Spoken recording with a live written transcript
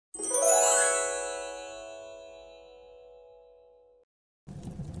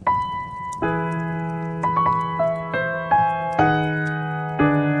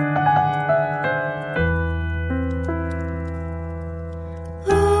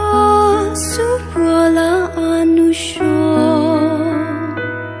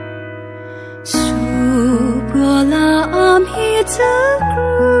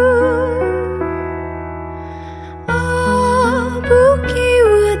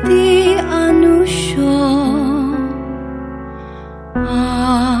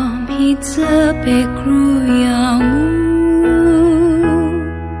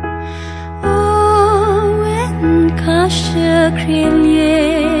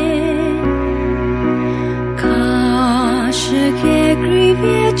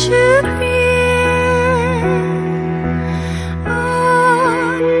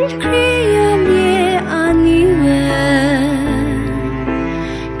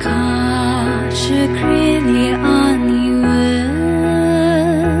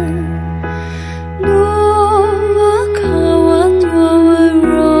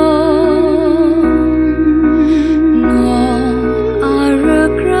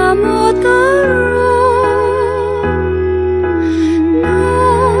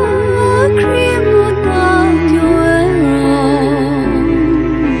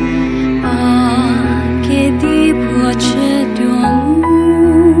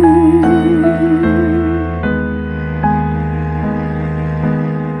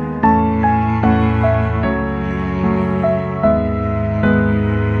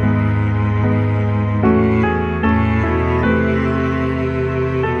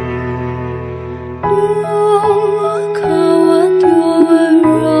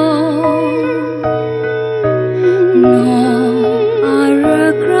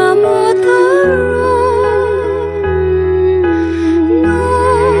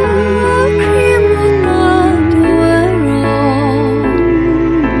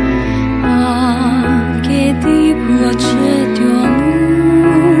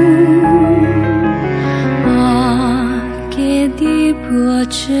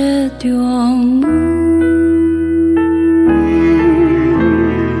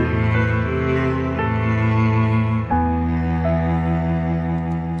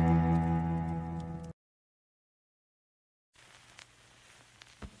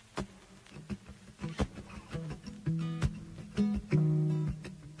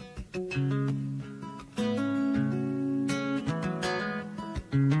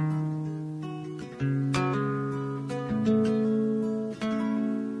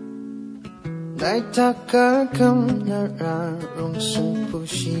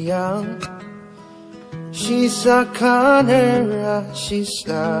Kanera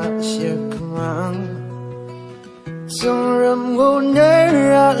shisa shirkamang Zungram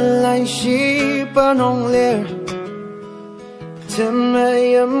wunera lai shi panong ler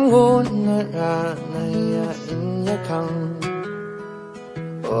Temayam wunera naya inyakang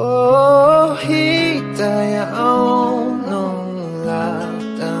Oh hitaya nong la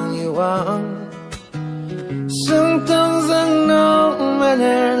tang yuang Sangtam zang nong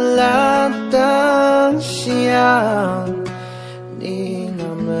maner la tang xiang Ni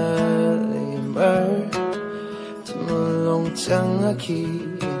namer Tumulong chang aki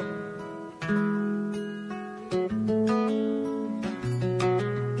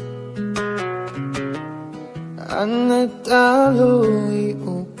Anataloy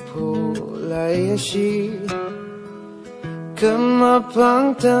upo layashi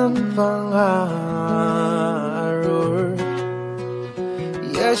Kamapang tampang aror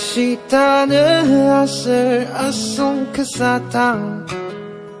Yashita aser asong kasatang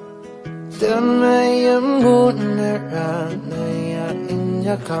Damayam gunera naya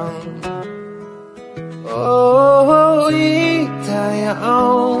inyakang Oh itaya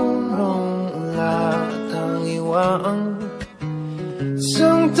nong latang iwang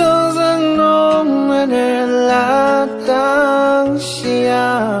Sangtam zang nong maner latang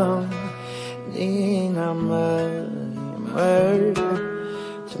siyang Ni namer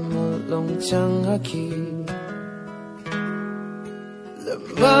Tumulong chang aki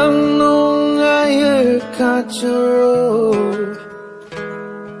Lamang nong ayer kachuro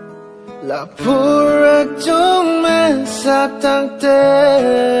La pura jong men satang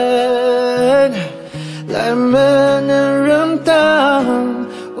ten Lai men ram tang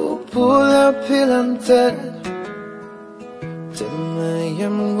upula pilanten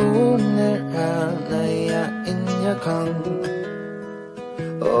Temayam gunera naya inyakang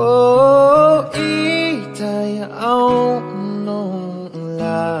Oh itaya nong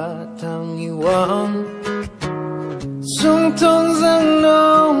latang iwang Sungtong zang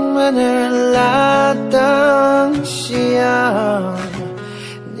nong maner latang siyang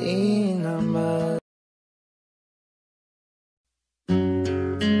Ni naman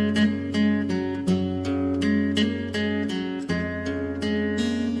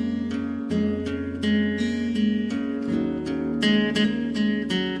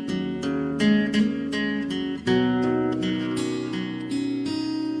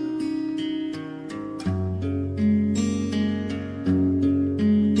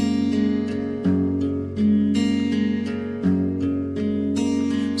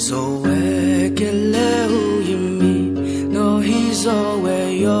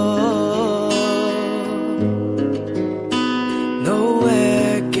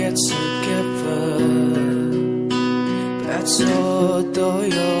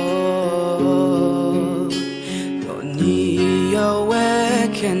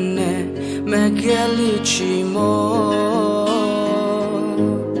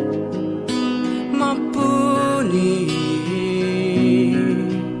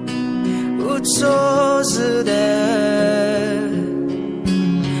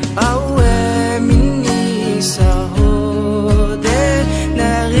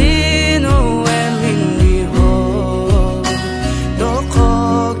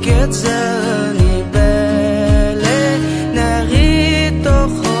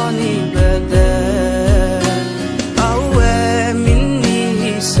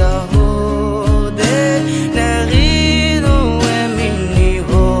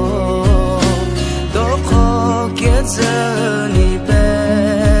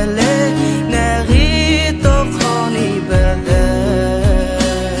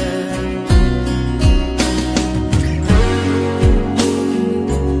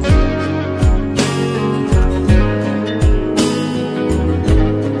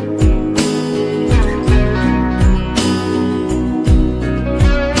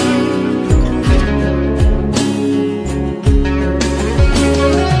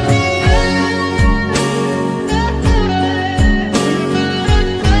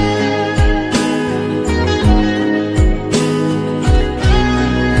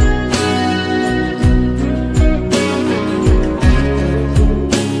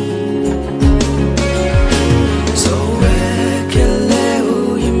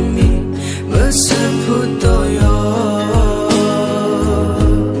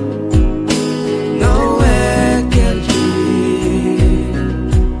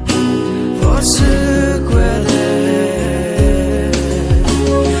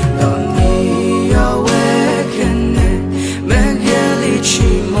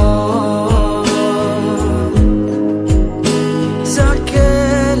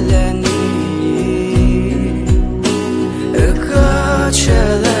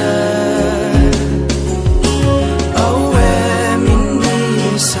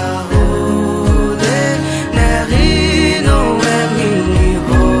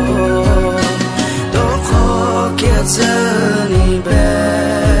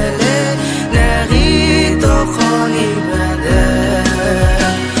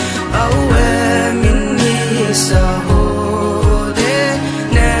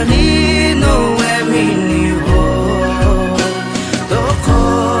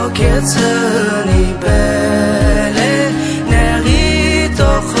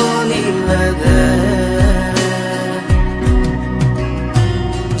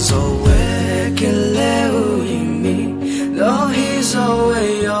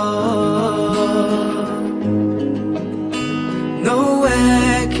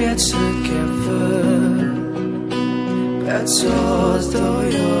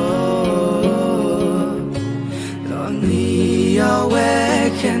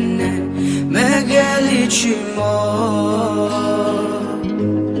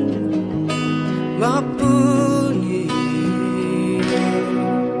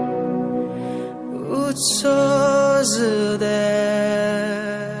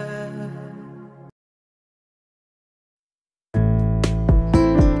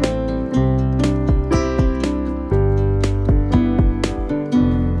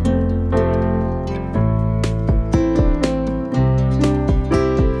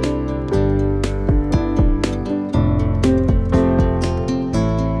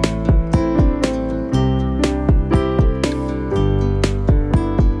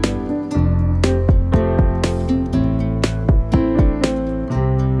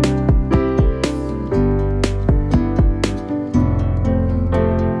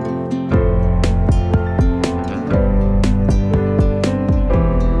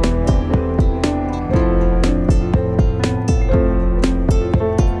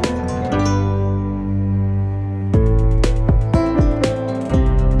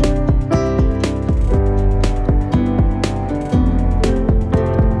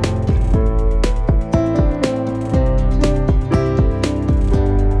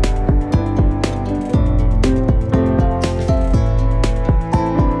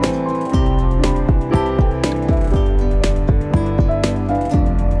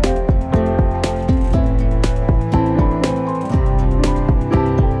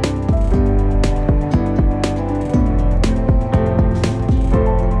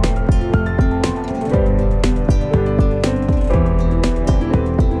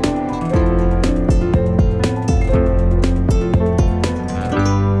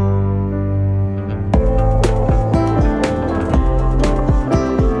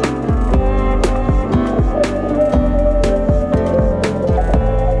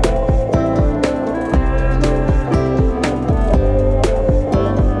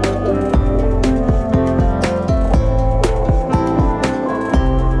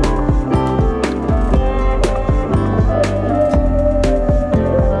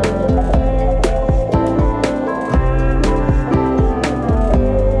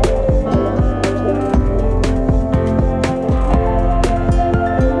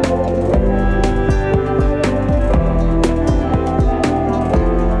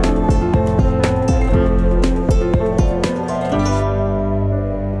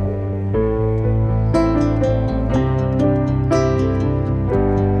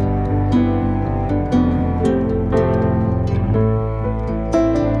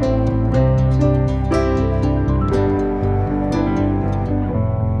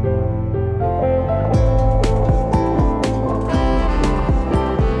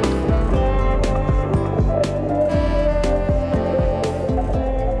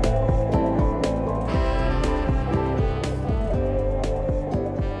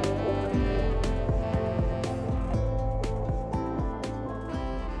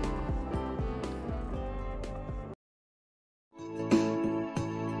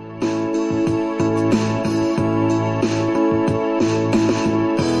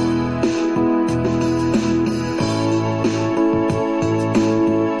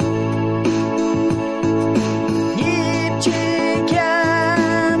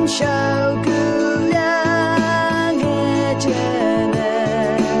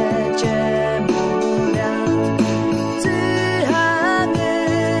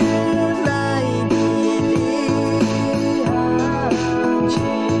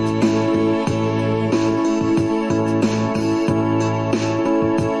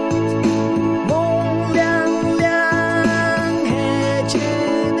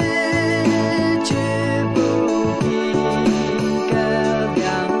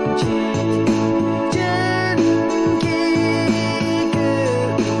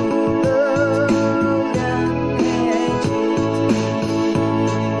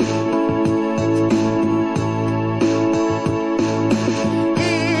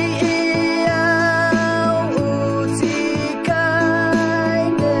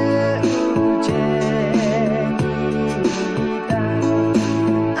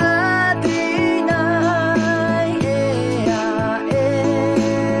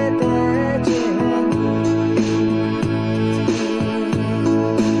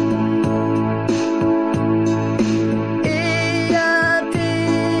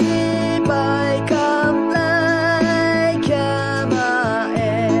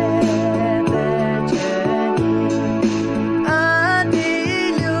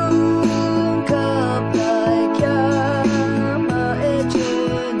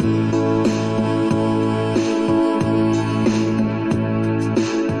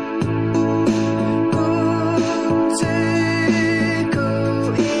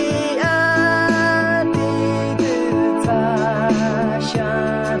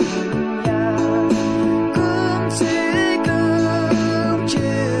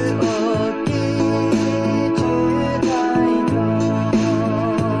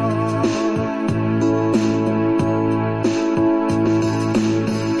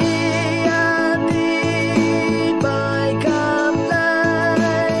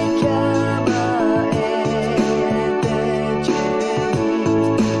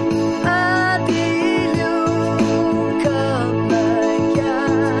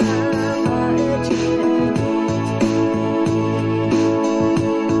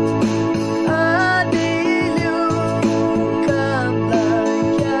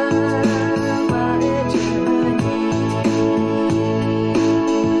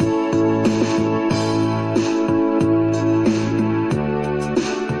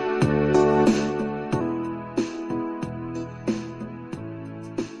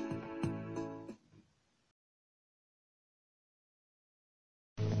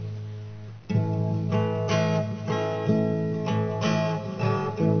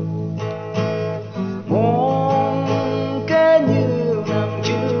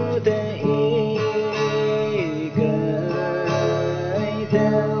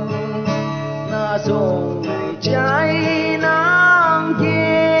theo na sông ngày trái nắng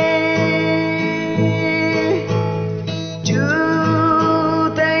kia chú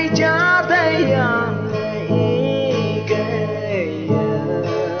tay cha tay yang ngày kề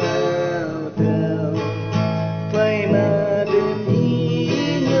theo phải mà đêm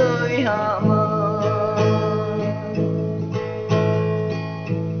ý nhơi hạ mơ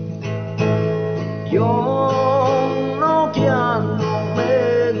yong nó kian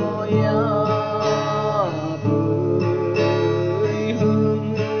mê ngồi bơi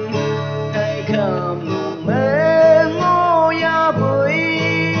hương hay kham mê ngồi bơi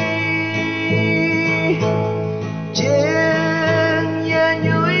trên nhà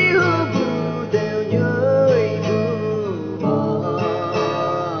nhối hư bù đều nhối bù mà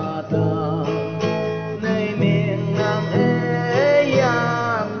ta nay miền nam ê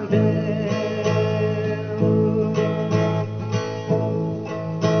yang đê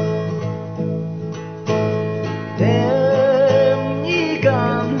đêm nhí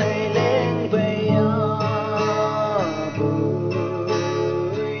cam hay lên về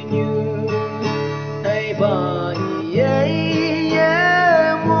bơi như hay bà ấy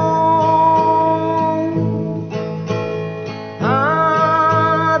mong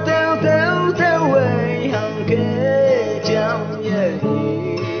theo theo theo về hàng kế trong vậy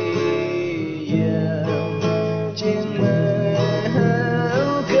trên mơ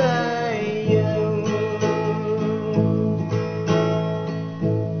hấu cây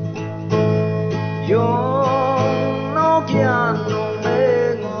yong nó kian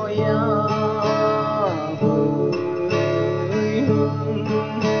mê ngồi bơi hương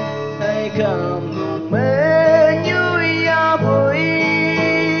hay kham mê nhúi bơi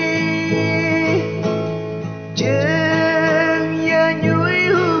trên nhà nhúi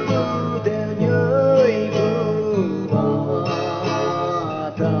hư bù đều nhúi bù mà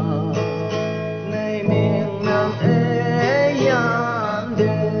ta nay miền nam ê yan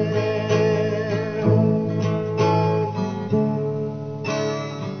đê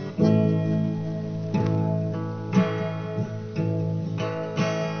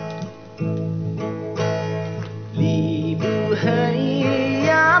li bu hay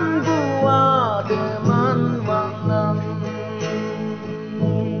yan bu a de man wang nam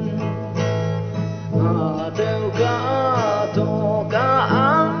a teu ca to ca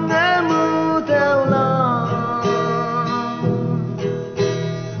ang e mu teu la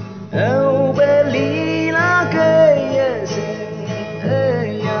eo be li la ke ye sin e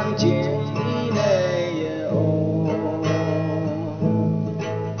yang jin ni ne ye o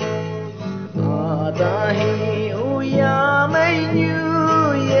ta hi u ya mấy như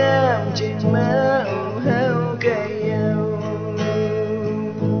em trên mẹ heo cây yêu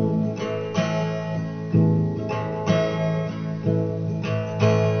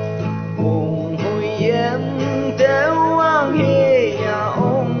buồn hồi em theo ang hi ya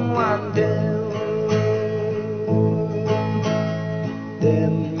ông anh theo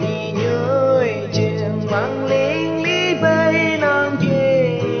đêm nhí nhớ trên mang liên lý bay nàng kia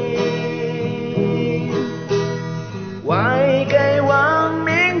Why cây quang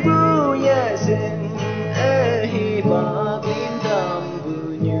miếng bu ye sin e hi ba tin tam bu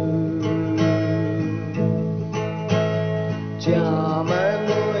như cha mà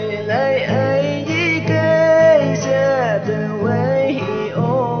nuôi lấy ấy gì cây sẽ từ quê hi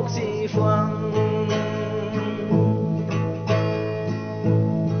ốc si phăng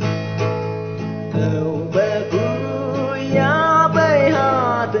đầu bê bu ya bê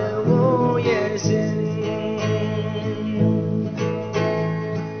ha từ vô ye sin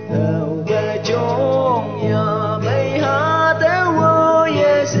đầu bê chốn nhà bê ha theo vô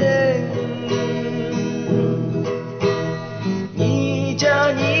ye sin nhí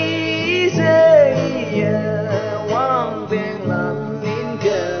cha nhí se ye quang bên lạnh nín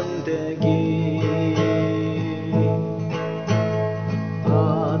kem tê kỳ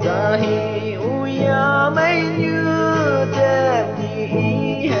ta hi u ya mấy như tem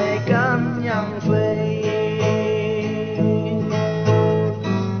nhí hay can nhang phê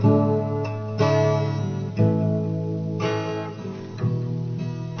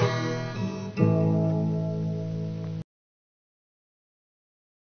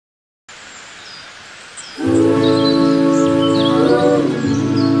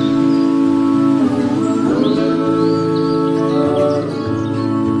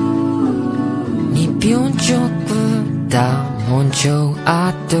Ni pion choku da moncho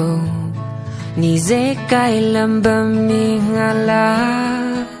ato Ni dễ cay làm bầm mi ngala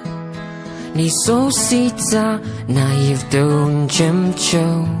Ni so sita na yêu tôn chấm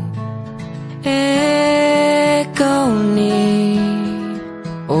châu E câu ni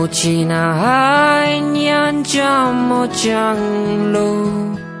chỉ na hai nhân trăm một chẳng lâu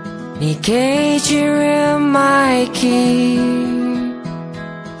ni kể chỉ riêng mai khi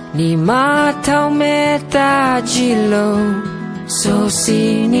ni ma thao mê ta chỉ lâu so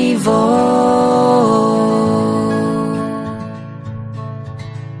si ni vô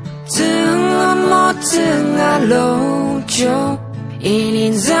từng một từng lâu cho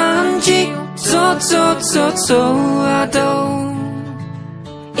in gian chỉ so ở đâu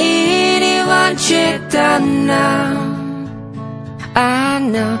ini van chetana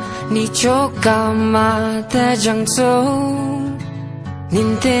ana ni choka ma ta jang so nin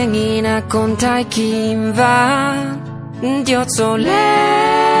tengi na kontai kim va dio so le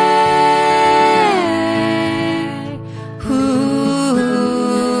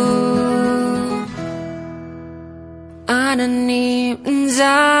ana ni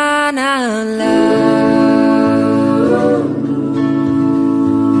zana la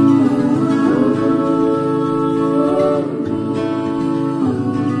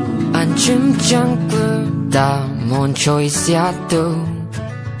chim chẳng cứ ta muốn trôi xa tu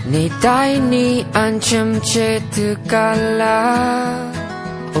ni tai ni an chim che tu kala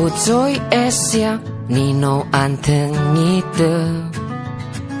o trôi esia ni no an thân ni tu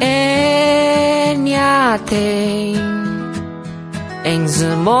e nya te anh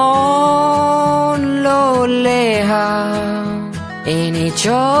giờ muốn lo lê ha ini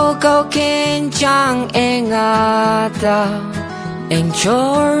cho câu kén chẳng anh ta anh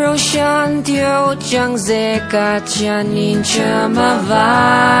cho rau shan tiêu chẳng dễ cả chân nhìn cha mà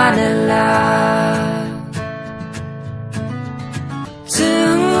vanilla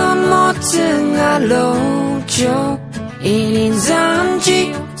từng một từng lâu cho in dám chỉ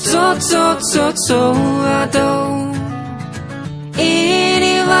so ở đâu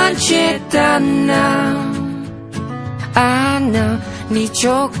ini van chetana ana ni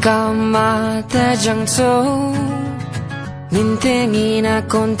cho kama ta chẳng so nin tengi na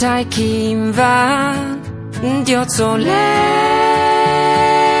kontai kim va dio so le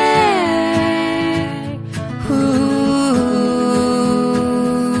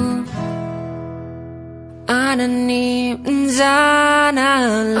anani zana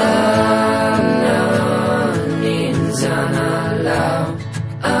la nin zana la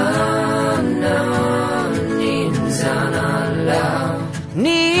ananin zana la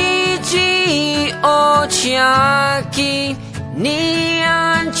ni ji o chaki ni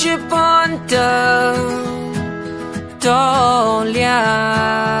an chipon ta tolia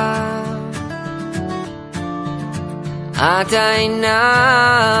atai na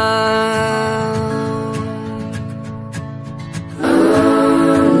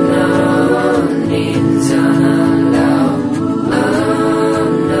ananin zana la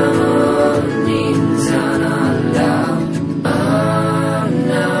ananin zana la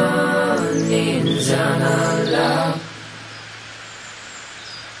ananin zana la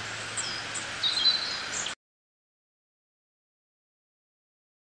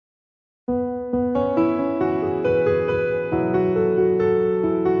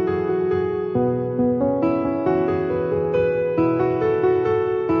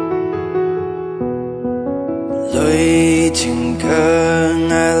lối chừng khờ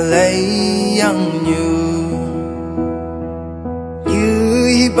ngà lấy yang như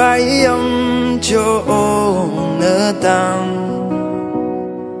bay ông cho nỡ tam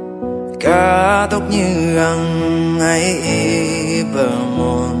cả tóc như ăn ấy bờ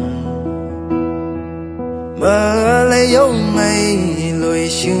mòn mơ lấy ông ấy lối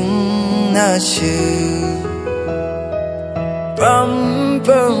chừng na chữ bấm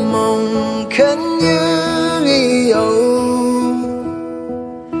bờ mông khấn như yêu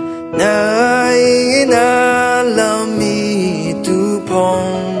nơi na la mi tu Phom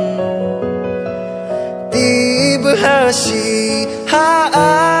đi bờ ha si ha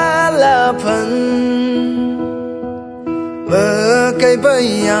la phần mơ cây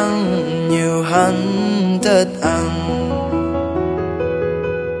bay yang nhiều hắn tất ăn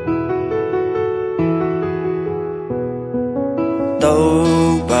đâu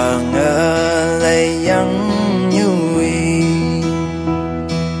bà ngờ lấy yang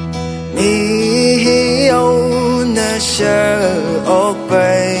chờ ốc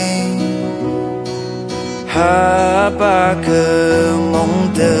bay ha ba cơ mong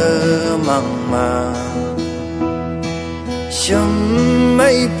tơ măng mà chấm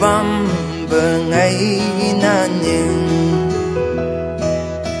mấy băm bờ ngày nan nhưng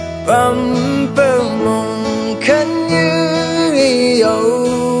băm bờ mong khấn như yêu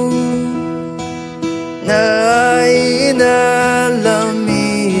nơi na la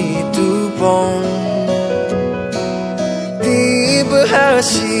mi tu Phom ha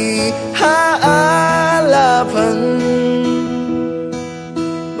si ha a la phần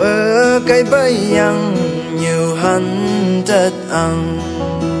bờ cây bay yang nhiều hắn rất ăn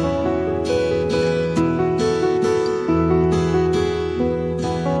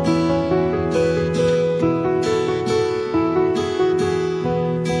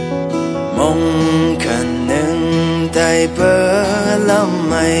mong khả năng tay bờ lâm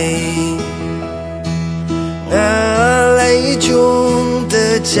mây ngã lấy chung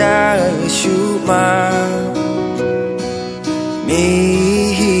từ cha chú mà mi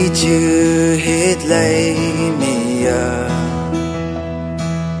chưa hết lấy mi à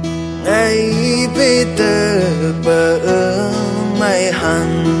ngày bây giờ bờ mây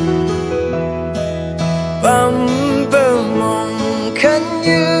hằn bấm bờ mong khăn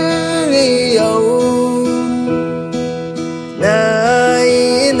như yêu nay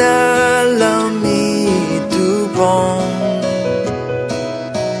na lòng mi tu bông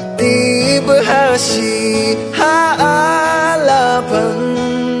đi bờ ha si ha a la phần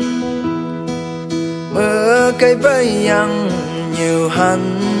mơ cây bay yang nhiều hắn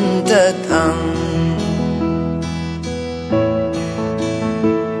rất ăn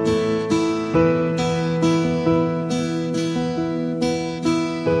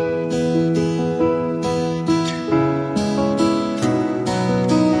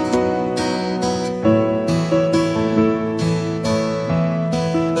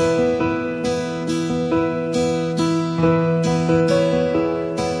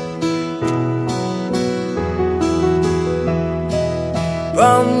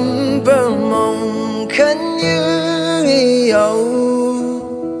bấm bờ mong khăn như yêu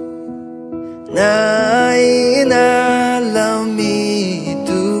nay na lòng mi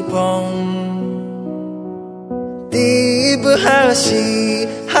tu bông đi bờ ha si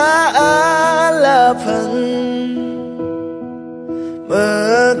ha a la phần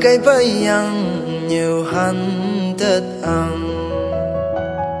mơ cây bay yang nhiều hắn rất ăn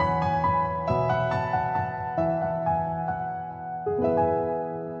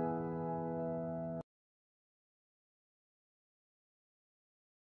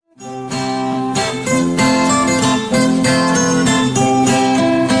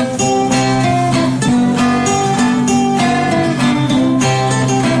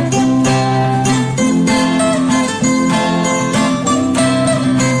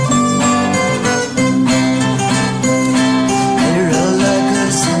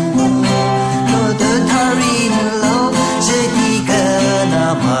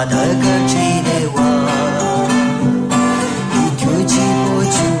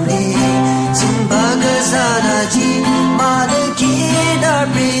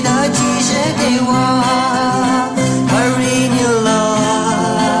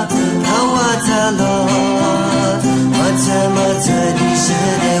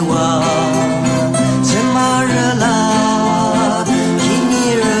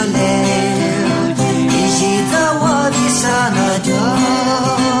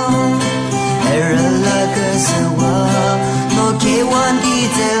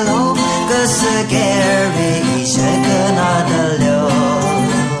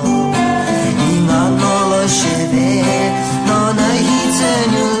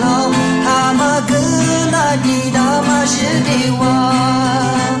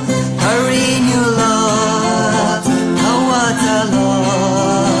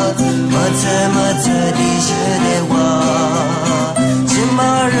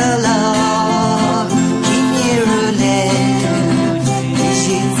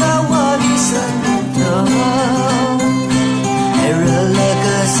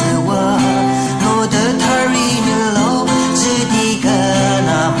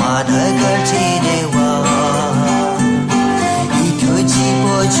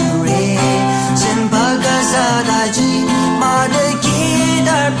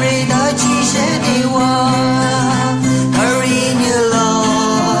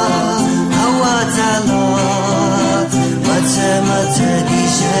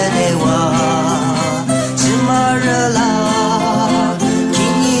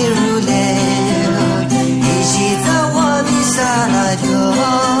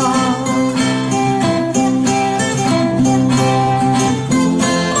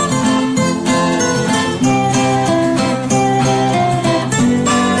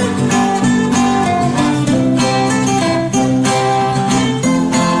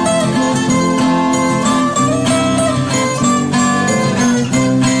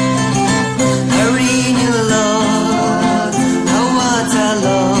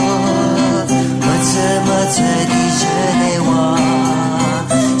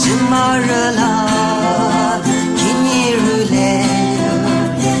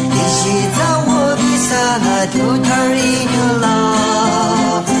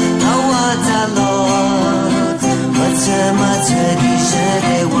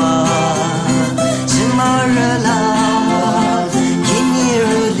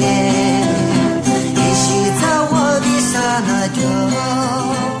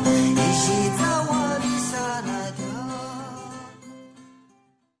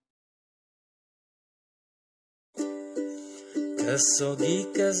Kasogi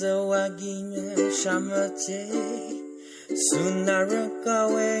kazawaginya shamache Sunaraka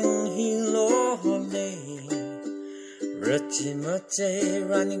weng hilole Rachimache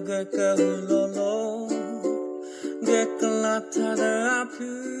rani gurka hulolo Gurka latada apu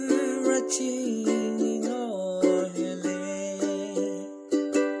rachini no hele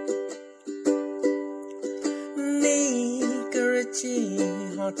Ni karachi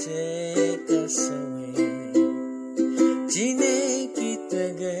hote kasawe Jine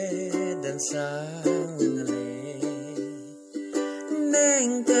kita dan saunale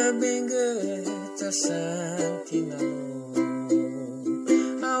Neng kabengge tasantina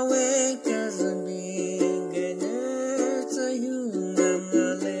Awe kazambinge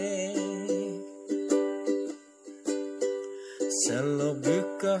nertayunamale Salo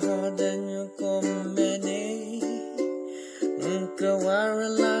buka hadanyo komene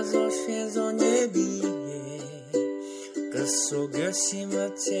Nkawara zos fenzonyebi Kasoga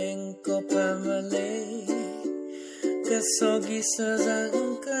simateng ko pamale Kasogi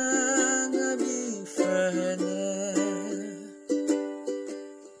sazangka nabifana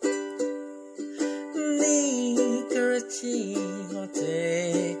Ni karachi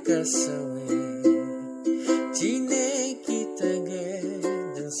hote kasawe Jine kita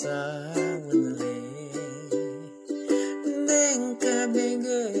dan sawanale Neng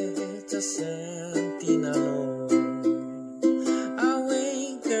kabenge tasantinalo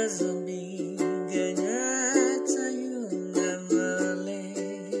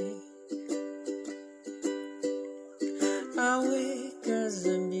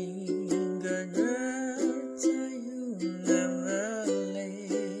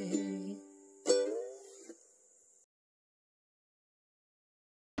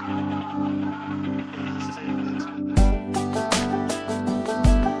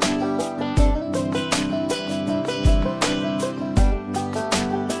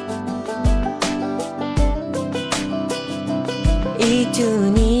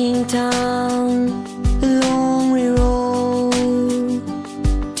Tuning town, lonely road.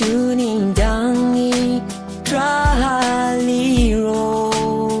 Tuning down it, Trali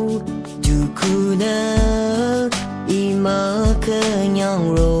road. Dukuna ima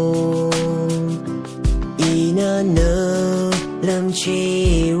kenyang road. Ina ne lem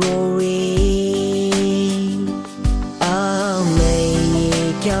chirori.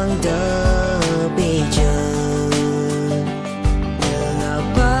 Amei kyang da beja.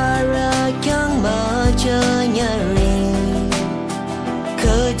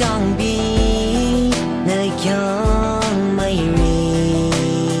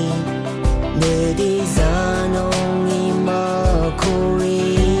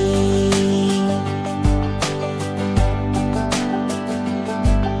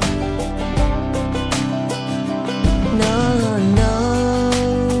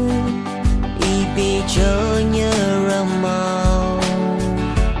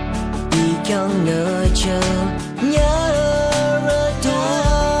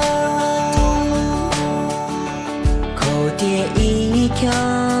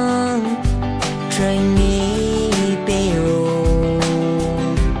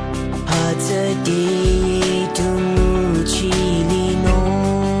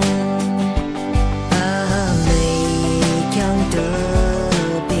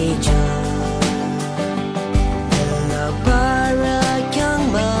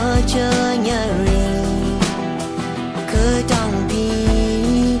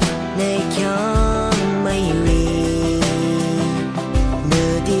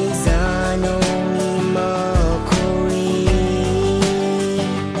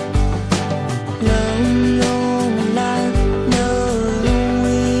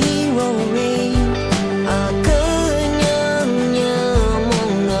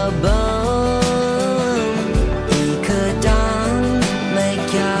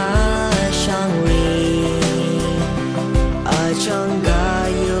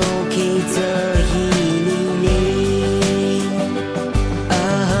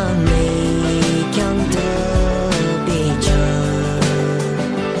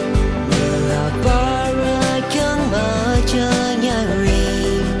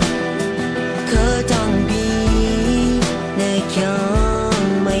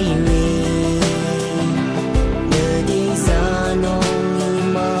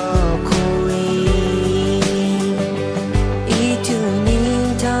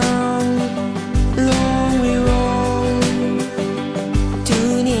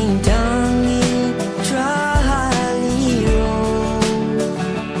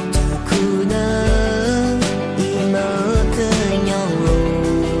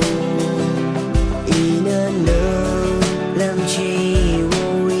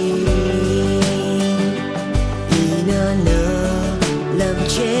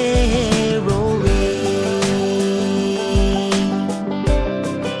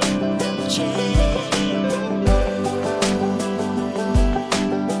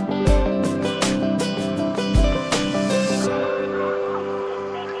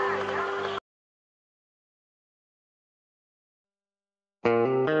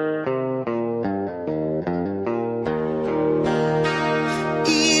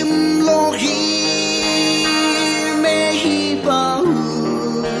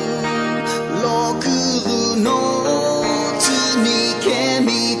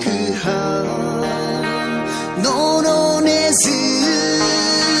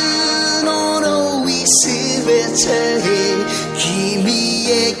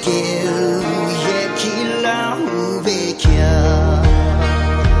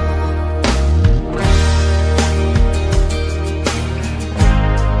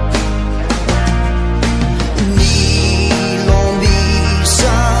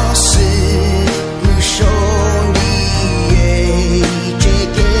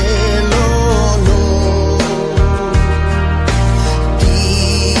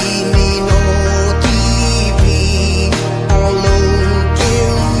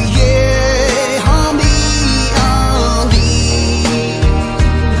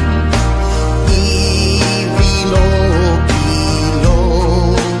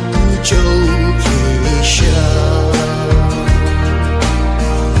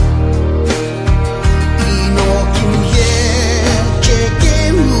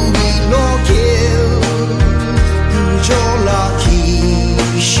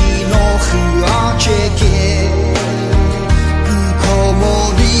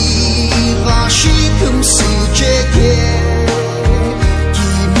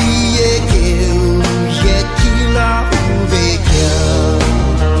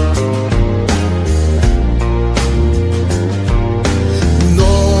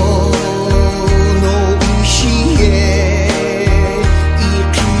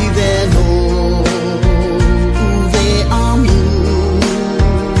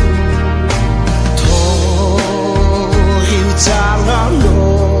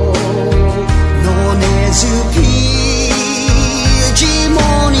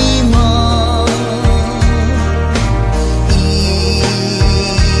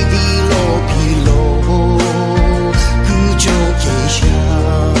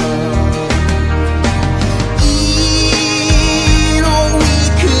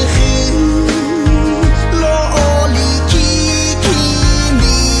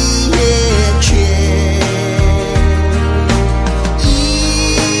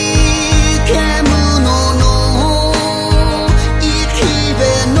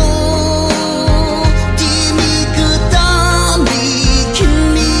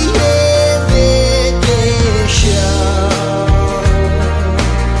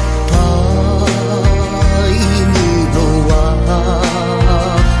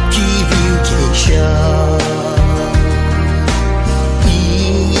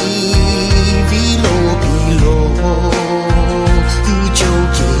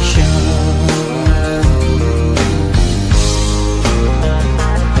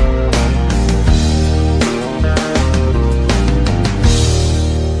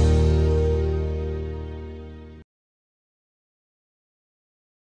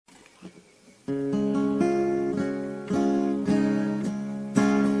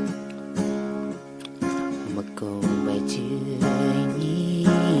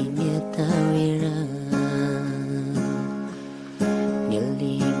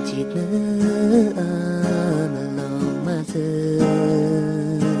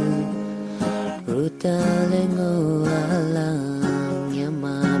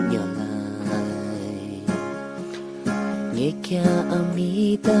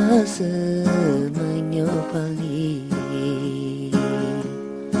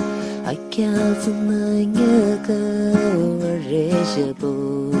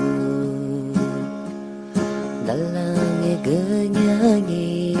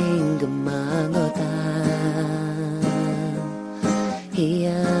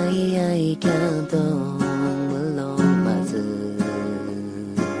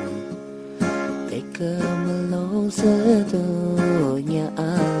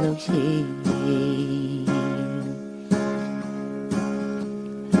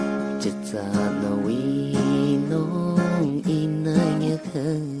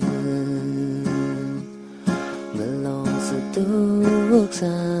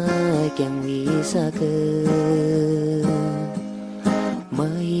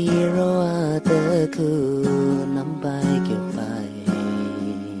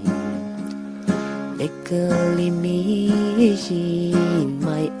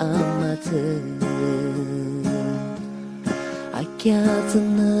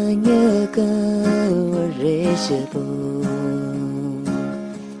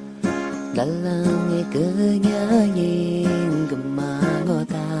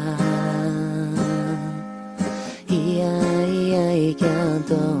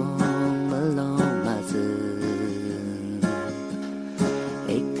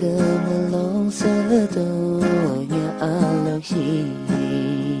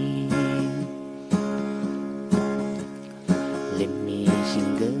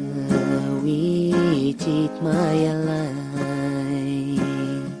 Maya lai,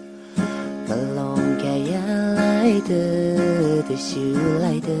 malong kaya 的修来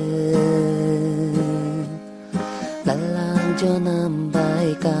的，蓝浪就能白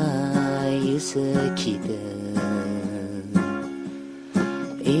盖有色起的，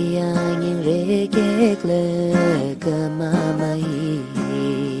一样因热给了个妈妈伊，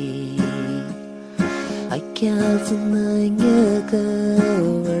爱看着那个个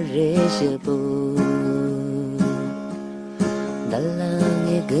我热些不，蓝浪一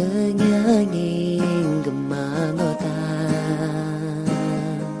个娘因个妈诺达。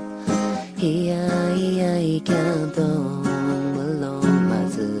一感动么龙马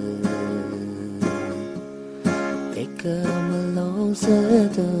子，一个么龙色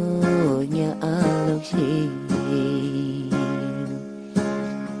都呀阿龙西，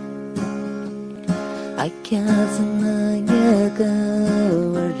爱看着那一个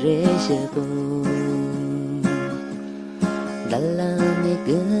我热些不，啦啦一个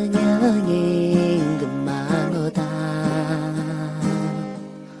呀一个马诺达。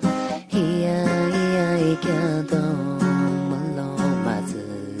感动么龙马子，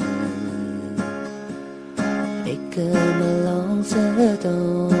一个么龙色都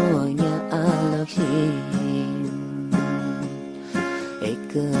呀阿乐心，一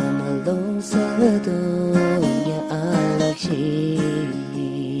个么龙色都呀阿乐心。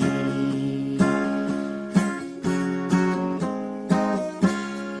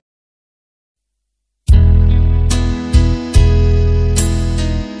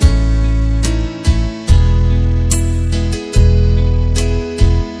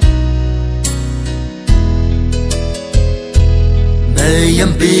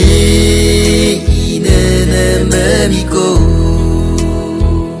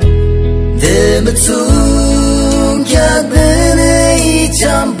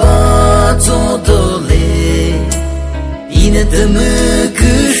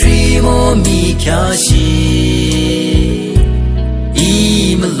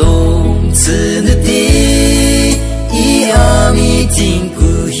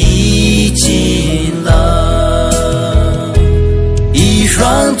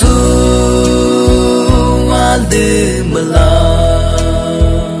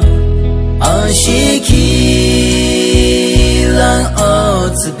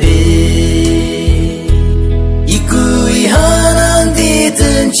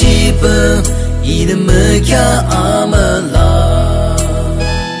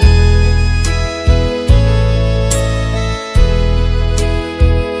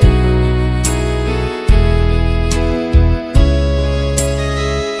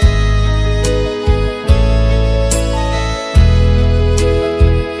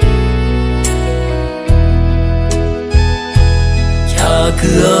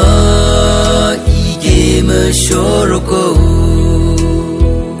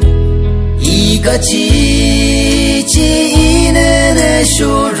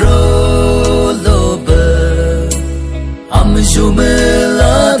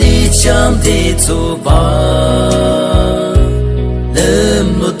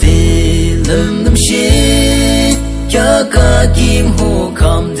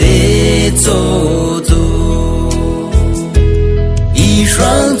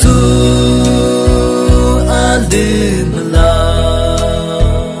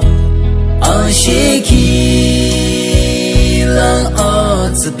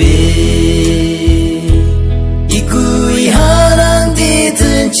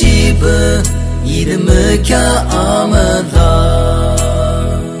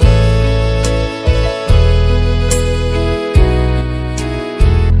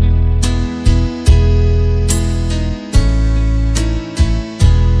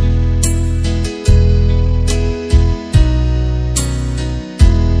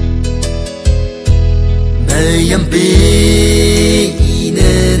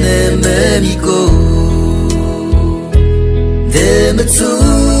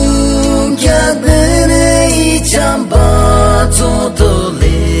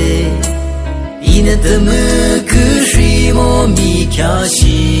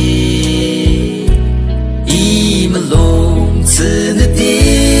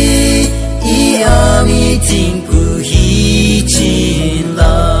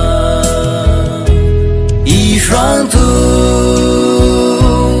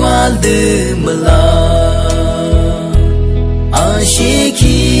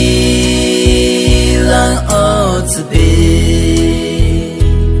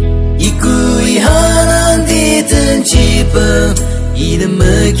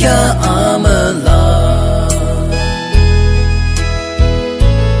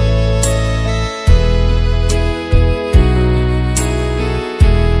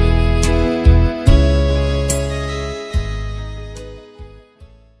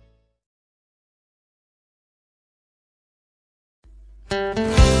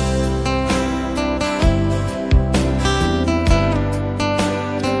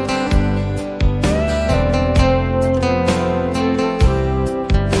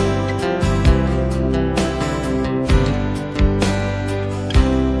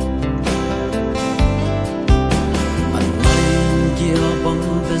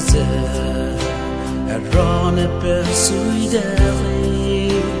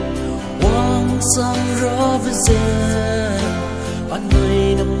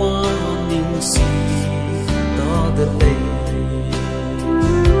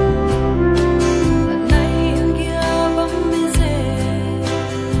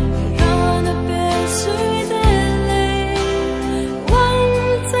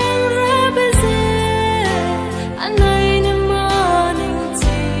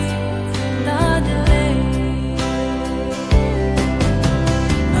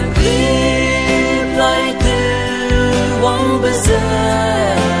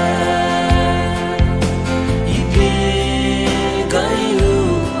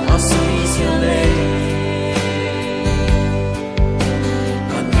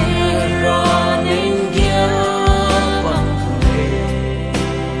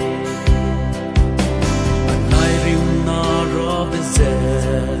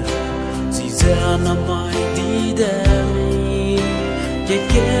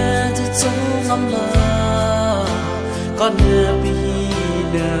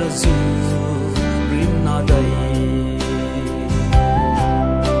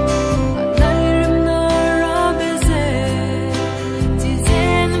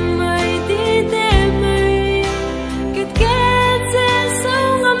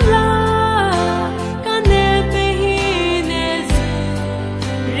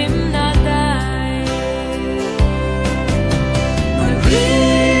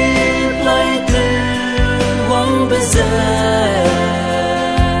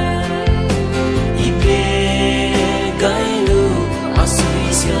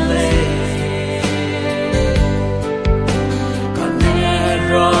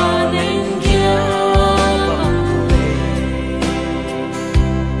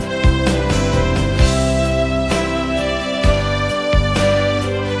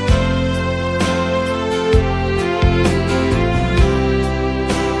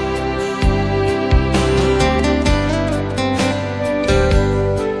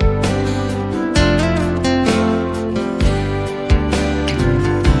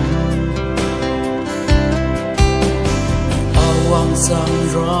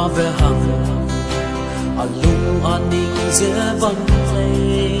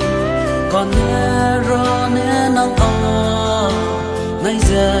nay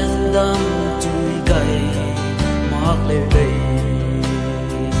dân đam chui gầy mắc lệ đầy